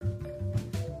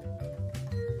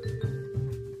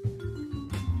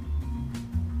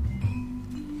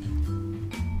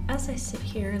As I sit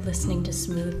here listening to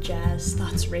smooth jazz,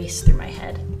 thoughts race through my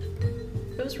head.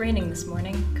 It was raining this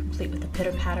morning, complete with the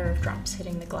pitter-patter of drops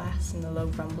hitting the glass and the low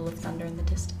rumble of thunder in the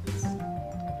distance.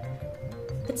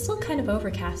 It's still kind of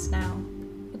overcast now,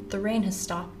 but the rain has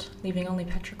stopped, leaving only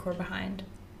petrichor behind.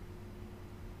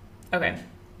 Okay,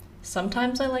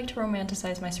 sometimes I like to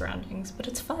romanticize my surroundings, but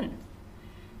it's fun.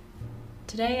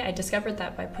 Today, I discovered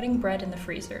that by putting bread in the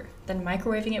freezer, then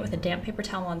microwaving it with a damp paper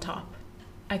towel on top,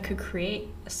 I could create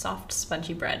a soft,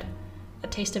 spongy bread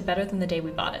that tasted better than the day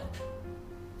we bought it.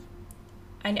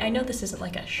 I know this isn't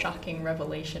like a shocking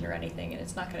revelation or anything, and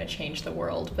it's not going to change the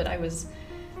world, but I was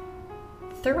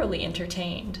thoroughly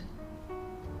entertained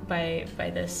by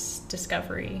this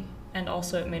discovery, and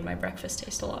also it made my breakfast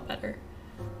taste a lot better.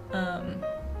 But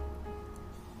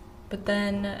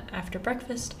then, after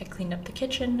breakfast, I cleaned up the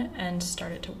kitchen and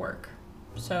started to work.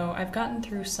 So I've gotten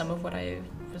through some of what I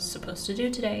was supposed to do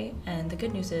today, and the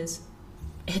good news is,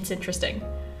 it's interesting.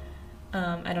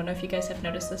 I don't know if you guys have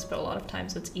noticed this, but a lot of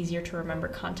times it's easier to remember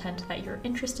content that you're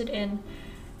interested in.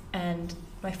 And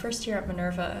my first year at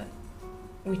Minerva,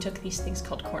 we took these things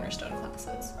called cornerstone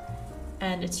classes.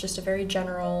 And it's just a very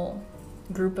general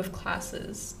group of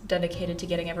classes dedicated to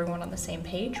getting everyone on the same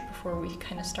page before we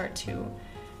kind of start to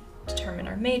determine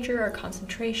our major, our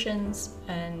concentrations,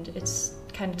 and it's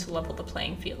kind of to level the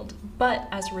playing field. But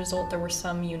as a result, there were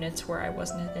some units where I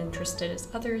wasn't as interested as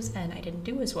others and I didn't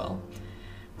do as well.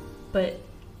 But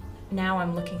now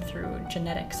I'm looking through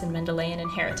genetics and Mendelian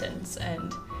inheritance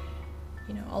and,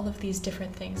 you know, all of these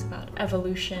different things about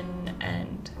evolution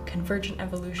and convergent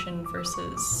evolution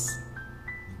versus...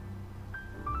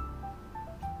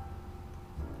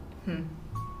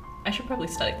 I should probably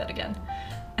study that again.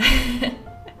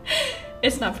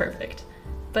 It's not perfect,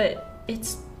 but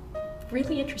it's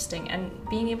really interesting, and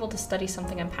being able to study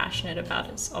something I'm passionate about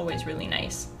is always really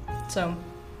nice. So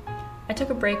I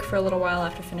took a break for a little while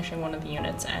after finishing one of the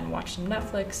units and watched some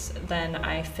Netflix. Then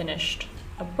I finished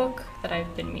a book that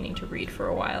I've been meaning to read for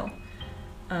a while.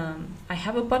 I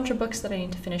have a bunch of books that I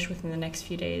need to finish within the next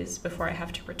few days before I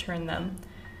have to return them.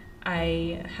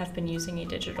 I have been using a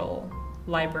digital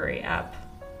library app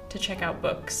to check out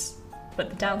books, but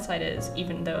the downside is,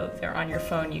 even though they're on your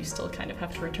phone, you still kind of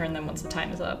have to return them once the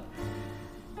time is up.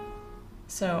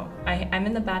 So I'm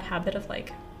in the bad habit of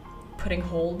like putting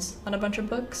holds on a bunch of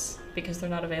books because they're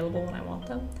not available when I want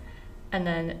them, and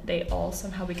then they all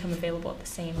somehow become available at the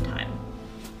same time,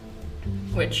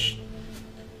 which,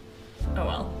 oh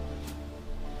well.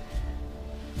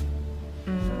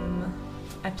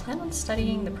 I plan on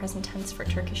studying the present tense for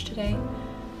Turkish today,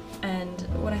 and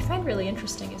what I find really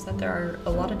interesting is that there are a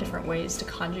lot of different ways to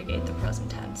conjugate the present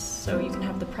tense. So you can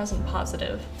have the present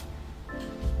positive,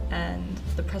 and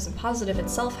the present positive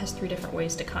itself has 3 different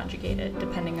ways to conjugate it,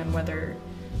 depending on whether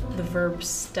the verb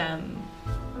the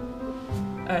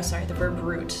verb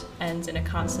root ends in a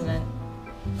consonant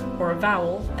or a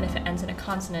vowel, and if it ends in a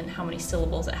consonant, how many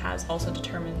syllables it has also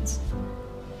determines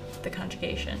the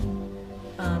conjugation.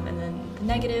 And then the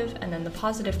negative, and then the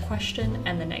positive question,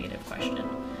 and the negative question.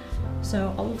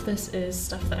 So all of this is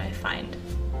stuff that I find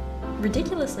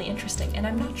ridiculously interesting, and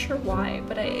I'm not sure why,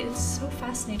 but it's so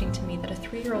fascinating to me that a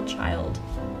 3-year-old child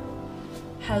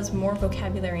has more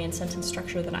vocabulary and sentence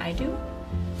structure than I do,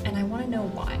 and I want to know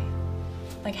why.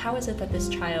 Like, how is it that this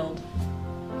child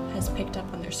has picked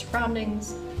up on their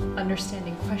surroundings,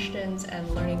 understanding questions, and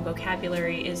learning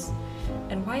vocabulary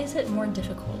and why is it more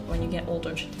difficult when you get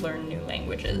older to learn new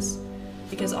languages?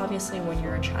 Because obviously when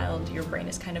you're a child, your brain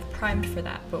is kind of primed for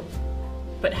that,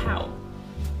 but how?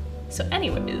 So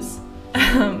anyways,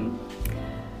 I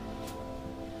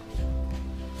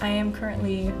am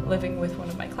currently living with one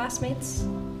of my classmates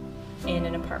in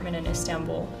an apartment in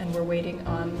Istanbul, and we're waiting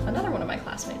on another one of my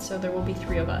classmates, so there will be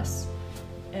 3 of us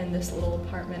in this little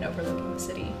apartment overlooking the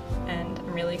city, and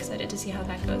I'm really excited to see how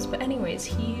that goes. But anyways,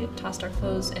 he tossed our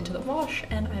clothes into the wash,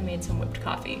 and I made some whipped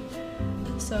coffee.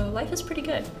 So life is pretty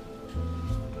good.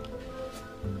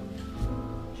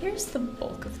 Here's the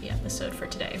bulk of the episode for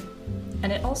today,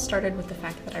 and it all started with the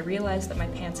fact that I realized that my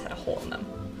pants had a hole in them,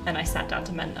 and I sat down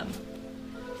to mend them.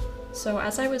 So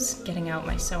as I was getting out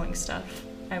my sewing stuff,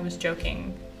 I was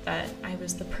joking that I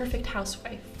was the perfect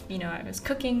housewife. You know, I was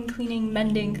cooking, cleaning,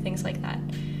 mending, things like that.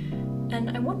 And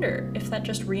I wonder if that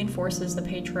just reinforces the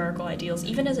patriarchal ideals,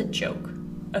 even as a joke,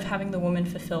 of having the woman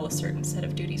fulfill a certain set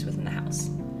of duties within the house.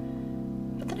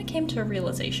 But then I came to a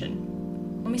realization.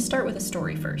 Let me start with a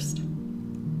story first.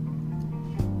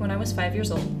 When I was 5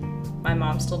 years old, my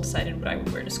mom still decided what I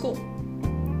would wear to school.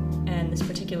 And this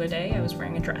particular day, I was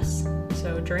wearing a dress.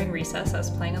 So during recess, I was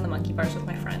playing on the monkey bars with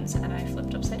my friends, and I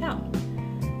flipped upside down.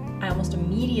 I almost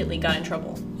immediately got in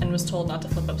trouble and was told not to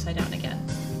flip upside down again.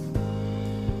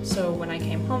 So when I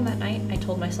came home that night, I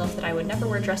told myself that I would never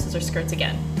wear dresses or skirts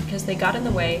again because they got in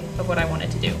the way of what I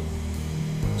wanted to do.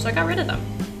 So I got rid of them.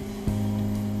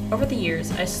 Over the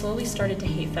years, I slowly started to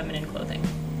hate feminine clothing.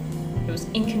 It was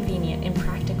inconvenient,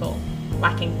 impractical,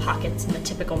 lacking pockets and the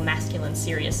typical masculine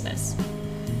seriousness.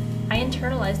 I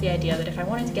internalized the idea that if I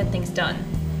wanted to get things done,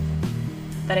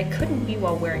 that I couldn't be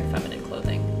while wearing feminine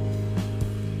clothing.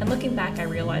 And looking back, I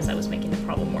realized I was making the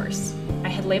problem worse. I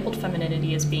had labeled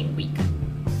femininity as being weak.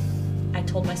 I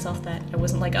told myself that I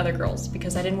wasn't like other girls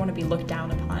because I didn't want to be looked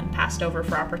down upon, passed over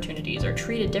for opportunities, or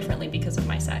treated differently because of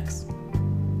my sex.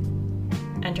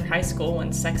 Enter high school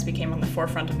when sex became on the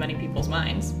forefront of many people's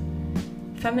minds.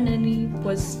 Femininity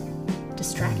was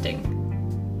distracting.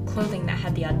 Clothing that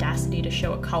had the audacity to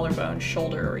show a collarbone,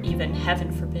 shoulder, or even,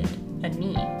 heaven forbid, a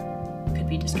knee could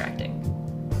be distracting.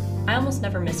 I almost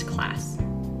never missed class.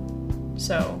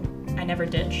 So I never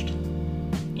ditched.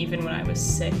 Even when I was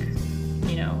sick,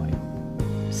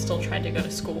 I still tried to go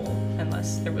to school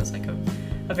unless there was like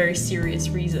a very serious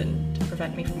reason to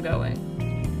prevent me from going.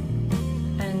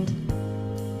 And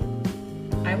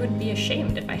I would be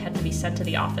ashamed if I had to be sent to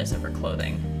the office over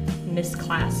clothing, miss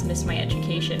class, miss my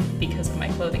education because of my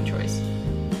clothing choice.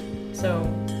 So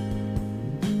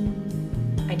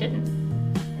I didn't.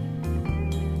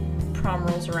 Prom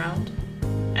rolls around,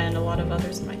 and a lot of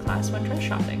others in my class went dress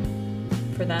shopping.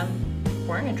 For them,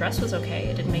 wearing a dress was okay.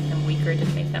 It didn't make them weaker, it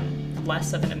didn't make them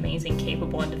less of an amazing,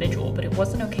 capable individual, but it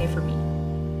wasn't okay for me.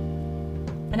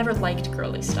 I never liked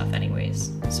girly stuff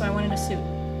anyways, so I wanted a suit.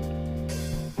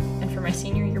 And for my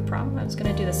senior year prom, I was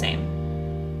gonna do the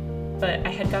same. But I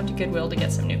had gone to Goodwill to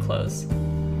get some new clothes.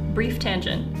 Brief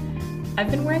tangent.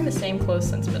 I've been wearing the same clothes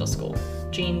since middle school.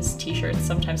 Jeans, t-shirts,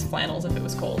 sometimes flannels if it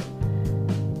was cold.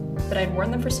 But I'd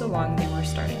worn them for so long they were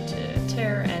starting to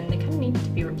tear and they kind of needed to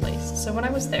be replaced. So when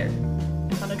I was there,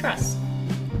 I found a dress.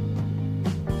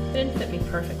 It didn't fit me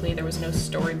perfectly. There was no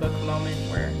storybook moment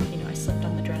where, I slipped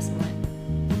on the dress and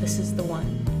went, this is the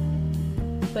one.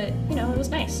 But, it was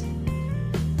nice.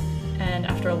 And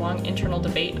after a long internal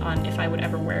debate on if I would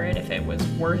ever wear it, if it was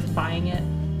worth buying it,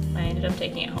 I ended up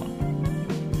taking it home.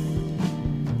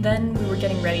 Then we were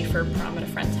getting ready for prom at a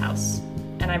friend's house,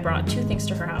 and I brought two things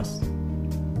to her house,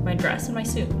 my dress and my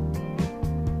suit.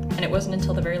 And it wasn't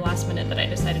until the very last minute that I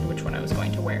decided which one I was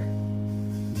going to wear.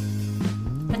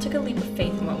 I took a leap of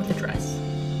faith and went with the dress.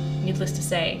 Needless to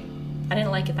say, I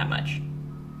didn't like it that much.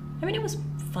 I mean, it was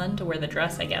fun to wear the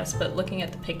dress, I guess, but looking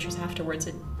at the pictures afterwards,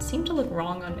 it seemed to look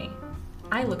wrong on me.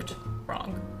 I looked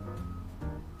wrong.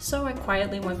 So I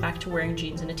quietly went back to wearing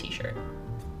jeans and a t-shirt.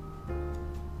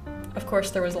 Of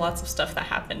course, there was lots of stuff that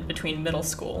happened between middle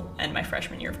school and my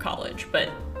freshman year of college, but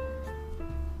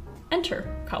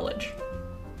enter college.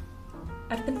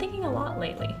 I've been thinking a lot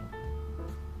lately.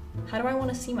 How do I want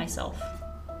to see myself?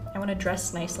 I want to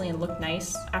dress nicely and look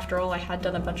nice. After all, I had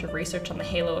done a bunch of research on the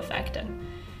halo effect, and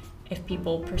if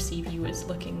people perceive you as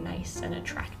looking nice and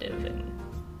attractive and,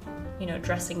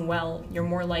 dressing well, you're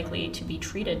more likely to be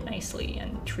treated nicely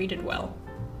and treated well.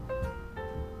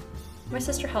 My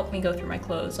sister helped me go through my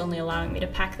clothes, only allowing me to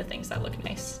pack the things that look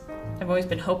nice. I've always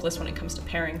been hopeless when it comes to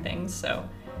pairing things, so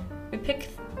we pick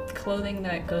clothing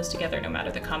that goes together no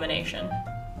matter the combination.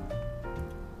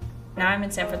 Now I'm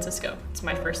in San Francisco. It's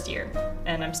my first year,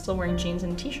 and I'm still wearing jeans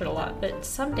and a t-shirt a lot, but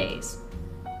some days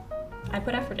I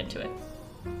put effort into it.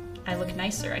 I look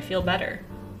nicer, I feel better.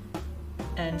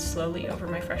 And slowly over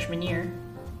my freshman year,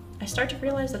 I start to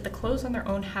realize that the clothes on their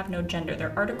own have no gender.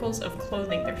 They're articles of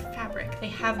clothing, they're fabric, they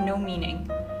have no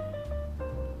meaning.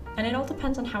 And it all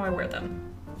depends on how I wear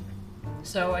them.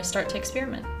 So I start to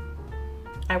experiment.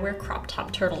 I wear crop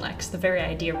top turtlenecks, the very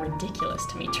idea ridiculous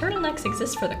to me. Turtlenecks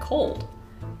exist for the cold,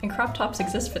 and crop tops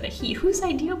exist for the heat. Whose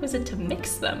idea was it to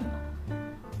mix them?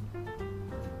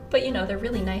 But they're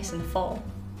really nice in the fall.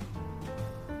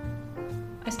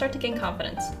 I start to gain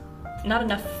confidence. Not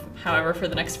enough, however, for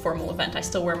the next formal event. I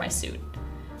still wear my suit.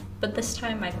 But this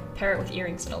time I pair it with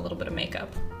earrings and a little bit of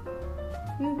makeup.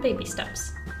 Baby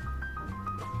steps.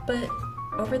 But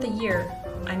over the year,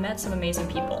 I met some amazing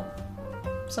people.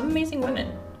 Some amazing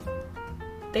women.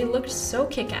 They looked so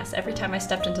kick-ass every time I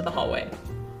stepped into the hallway.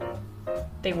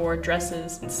 They wore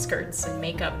dresses and skirts and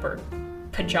makeup or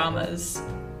pajamas,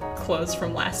 clothes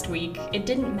from last week. It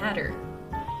didn't matter.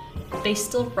 They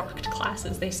still rocked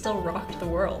classes. They still rocked the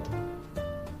world.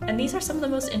 And these are some of the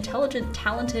most intelligent,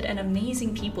 talented, and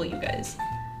amazing people, you guys.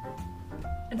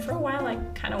 And for a while, I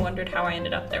kind of wondered how I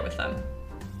ended up there with them.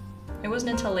 It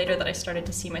wasn't until later that I started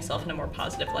to see myself in a more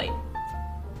positive light.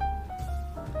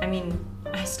 I mean,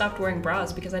 I stopped wearing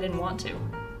bras because I didn't want to.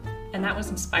 And that was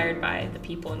inspired by the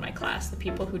people in my class, the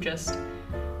people who just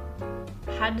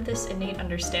had this innate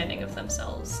understanding of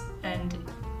themselves, and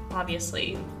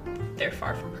obviously they're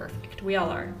far from perfect. We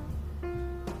all are.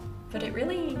 But it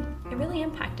really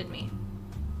impacted me.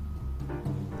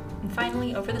 And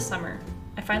finally, over the summer,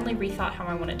 I finally rethought how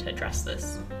I wanted to address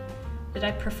this. Did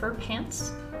I prefer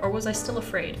pants, or was I still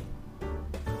afraid?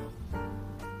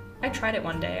 I tried it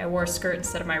one day. I wore a skirt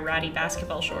instead of my ratty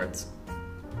basketball shorts.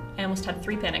 I almost had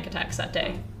 3 panic attacks that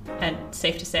day, and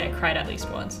safe to say I cried at least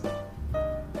once.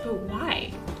 But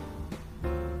why?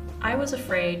 I was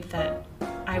afraid that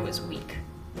I was weak.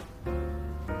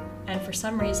 And for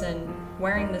some reason,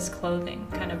 wearing this clothing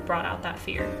kind of brought out that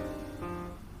fear.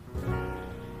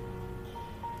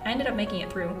 I ended up making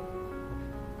it through.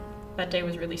 That day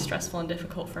was really stressful and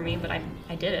difficult for me, but I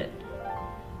did it.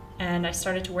 And I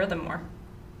started to wear them more.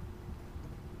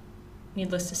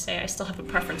 Needless to say, I still have a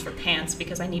preference for pants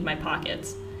because I need my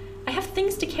pockets. I have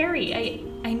things to carry.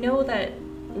 I know that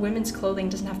women's clothing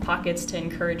doesn't have pockets to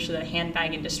encourage the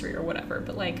handbag industry or whatever,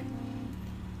 but like,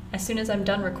 as soon as I'm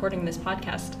done recording this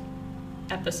podcast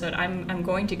episode, I'm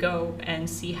going to go and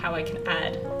see how I can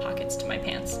add pockets to my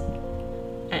pants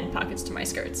and pockets to my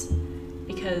skirts,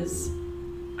 because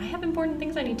I have important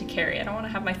things I need to carry. I don't want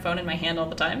to have my phone in my hand all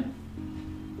the time.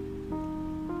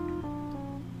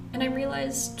 And I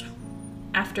realized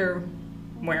after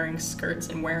wearing skirts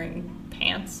and wearing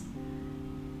pants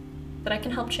that I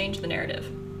can help change the narrative.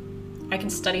 I can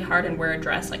study hard and wear a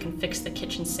dress. I can fix the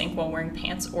kitchen sink while wearing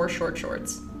pants or short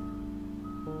shorts.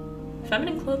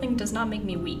 Feminine clothing does not make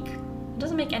me weak. It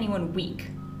doesn't make anyone weak.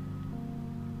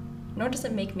 Nor does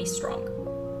it make me strong.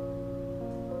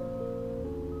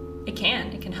 It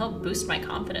can help boost my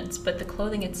confidence, but the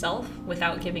clothing itself,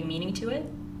 without giving meaning to it,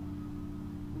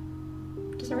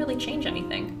 doesn't really change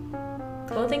anything.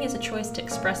 Clothing is a choice to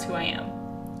express who I am,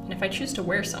 and if I choose to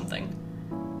wear something,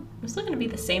 I'm still going to be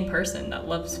the same person that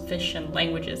loves fish and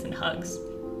languages and hugs.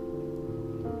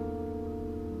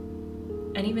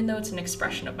 And even though it's an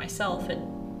expression of myself, it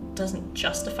doesn't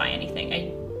justify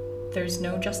anything. There's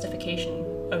no justification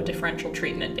of differential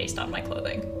treatment based on my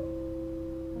clothing.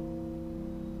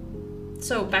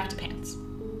 So back to pants.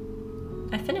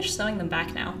 I finished sewing them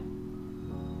back now.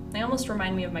 They almost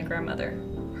remind me of my grandmother.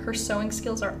 Her sewing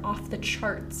skills are off the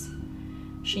charts.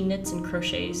 She knits and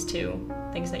crochets too,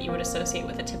 things that you would associate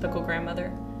with a typical grandmother.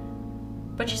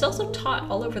 But she's also taught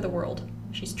all over the world.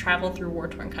 She's traveled through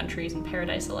war-torn countries and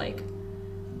paradise alike,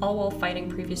 all while fighting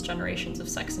previous generations of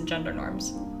sex and gender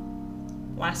norms.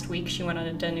 Last week, she went on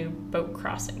a Danube boat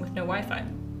crossing with no Wi-Fi,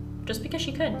 just because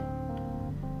she could.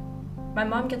 My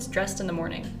mom gets dressed in the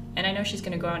morning, and I know she's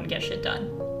gonna go out and get shit done.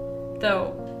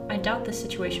 Though, I doubt this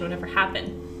situation would ever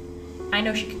happen. I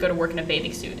know she could go to work in a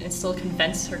bathing suit and still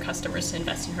convince her customers to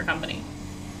invest in her company.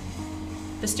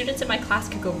 The students in my class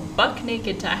could go buck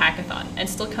naked to a hackathon and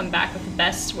still come back with the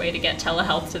best way to get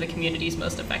telehealth to the communities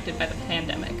most affected by the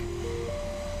pandemic.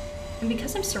 And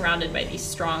because I'm surrounded by these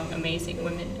strong, amazing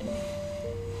women and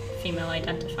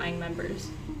female-identifying members,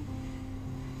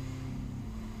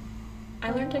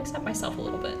 I learned to accept myself a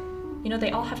little bit. You know,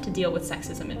 they all have to deal with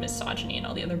sexism and misogyny and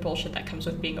all the other bullshit that comes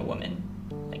with being a woman.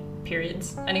 Like,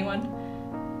 periods, anyone?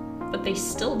 But they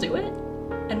still do it?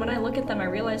 And when I look at them, I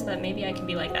realize that maybe I can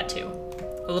be like that too.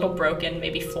 A little broken,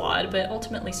 maybe flawed, but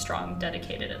ultimately strong,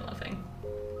 dedicated, and loving.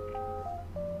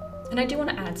 And I do want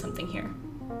to add something here.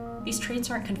 These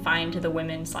traits aren't confined to the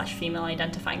women/female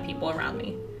identifying people around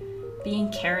me.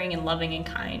 Being caring and loving and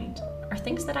kind are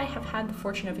things that I have had the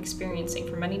fortune of experiencing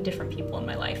for many different people in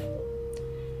my life.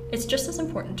 It's just as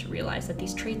important to realize that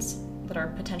these traits that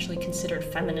are potentially considered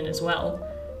feminine as well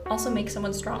also make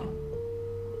someone strong.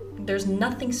 There's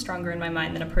nothing stronger in my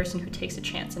mind than a person who takes a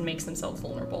chance and makes themselves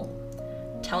vulnerable.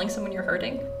 Telling someone you're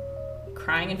hurting,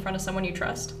 crying in front of someone you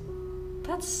trust,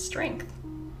 that's strength.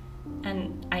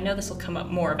 And I know this will come up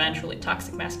more eventually.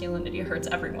 Toxic masculinity hurts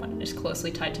everyone and is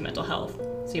closely tied to mental health,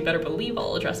 so you better believe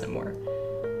I'll address it more.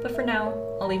 But for now,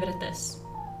 I'll leave it at this.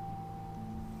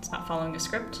 It's not following a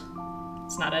script.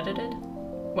 It's not edited.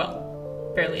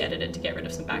 Well, barely edited to get rid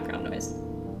of some background noise.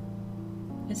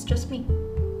 It's just me.